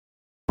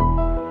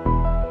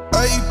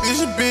Tight bitch,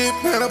 big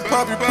pan of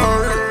poppy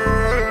purr.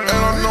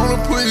 And I'm known to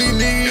put these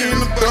niggas in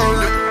the dirt.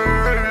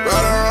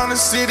 Ride around the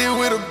city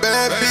with a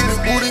bad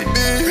bitch, booty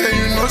big, and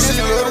you know she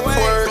love to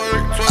twerk.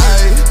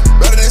 Ayy,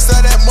 better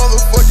inside that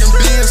motherfucking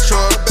Benz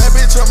truck. Bad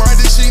bitch on my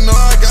dick, she know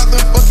I got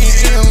them fucking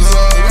M's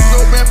up. We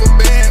go band for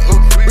band,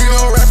 we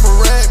gon' rap for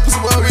rap.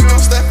 Pussy boy, we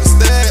gon' stack for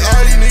stack.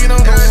 All these niggas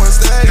don't know one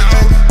static.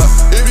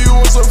 If you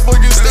want some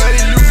fucking static,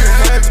 you can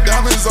have it.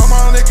 Diamonds on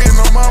my neck and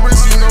on my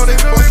wrist, you know they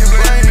fucking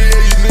brain. Yeah,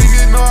 you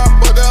niggas know I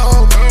fuck that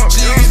hoe.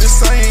 She get the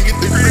same, get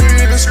the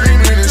green and the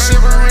screaming and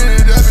shivering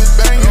and that bitch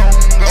banging.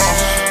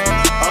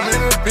 I'm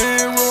in the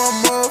bin with my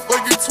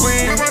motherfucking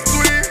twin.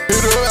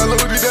 Hit her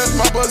LOD, that's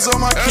my buzz on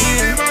my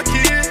kid.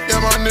 Yeah,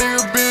 my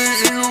nigga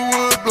big,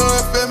 Inglewood,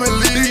 blood family.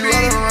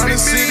 Riding around the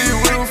city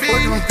with a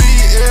fucking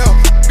VL.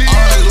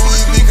 All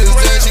Louis V, cause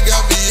then she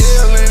got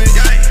VL in it.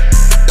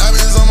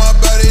 Diamonds on my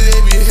body, they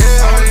be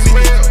hell in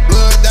it.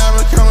 Blood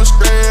diamond coming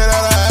straight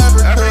out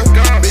of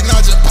Africa. Big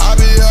not just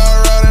poppy,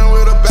 all riding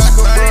with a back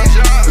of bro.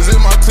 Cause if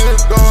my tip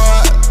go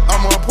out,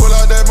 I'ma pull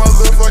out that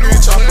motherfucking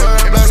chopper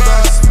and blast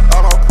out.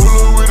 I'ma pull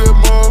up with that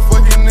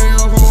motherfucking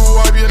nigga who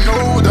wipe your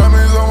nose.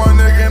 Diamonds on my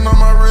neck and on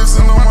my wrist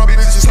and on my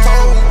bitch's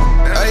toe.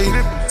 Ayy,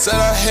 said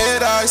I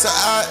had ice,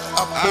 I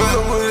pull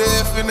up with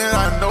it and then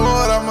I know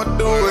what I'ma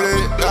do with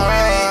it.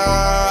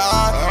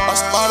 I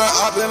spot a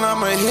op and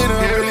I'ma hit him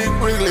really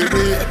quickly,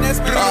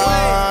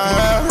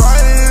 bitch.